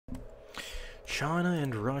China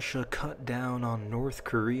and Russia cut down on North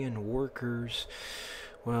Korean workers.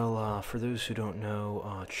 Well, for those who don't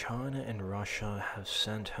know, China and Russia have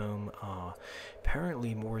sent home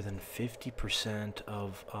apparently more than 50%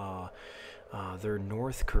 of their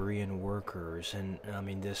North Korean workers, and I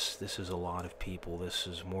mean this is a lot of people. This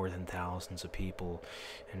is more than thousands of people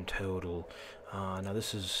in total. Now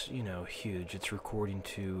this is huge. It's according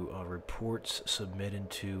to reports submitted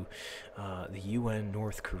to the UN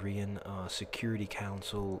North Korean Security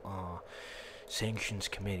Council sanctions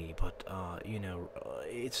committee, but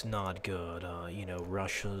it's not good.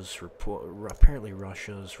 Apparently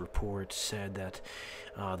Russia's report said that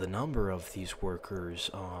the number of these workers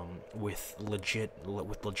with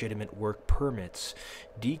legitimate work permits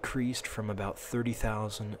decreased from about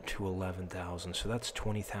 30,000 to 11,000. So that's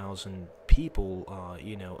 20,000 people.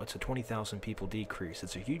 It's a 20,000 people decrease.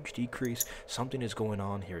 It's a huge decrease. Something is going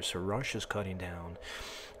on here. So Russia's cutting down,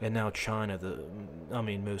 and now China.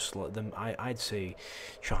 I'd say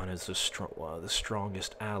China is the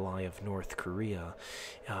strongest ally of North Korea.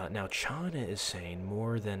 Now China is saying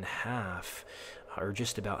more than half, or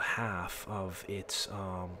just about half of its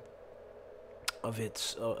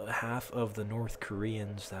half of the North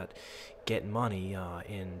Koreans that get money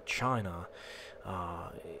in China,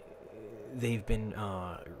 they've been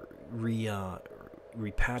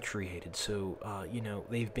repatriated. So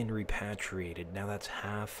they've been repatriated. Now that's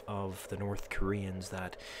half of the North Koreans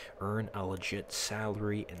that earn a legit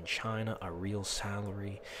salary in China, a real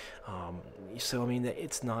salary. So I mean,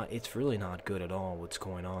 it's really not good at all what's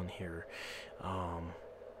going on here.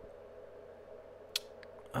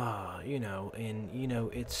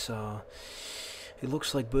 It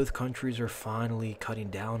looks like both countries are finally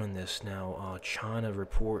cutting down on this now. China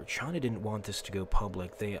didn't want this to go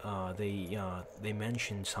public. They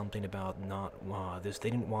mentioned something about not this.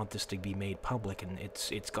 They didn't want this to be made public, and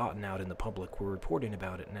it's gotten out in the public. We're reporting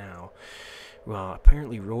about it now.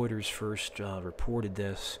 Apparently Reuters first reported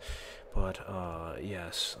this, but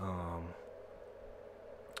yes.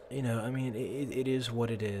 I mean, it is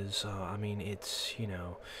what it is. I mean, it's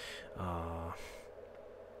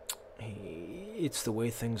the way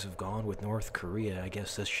things have gone with North Korea. I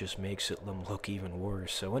guess this just makes them look even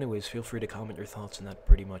worse. So anyways, feel free to comment your thoughts, and that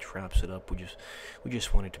pretty much wraps it up. We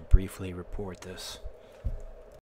just wanted to briefly report this.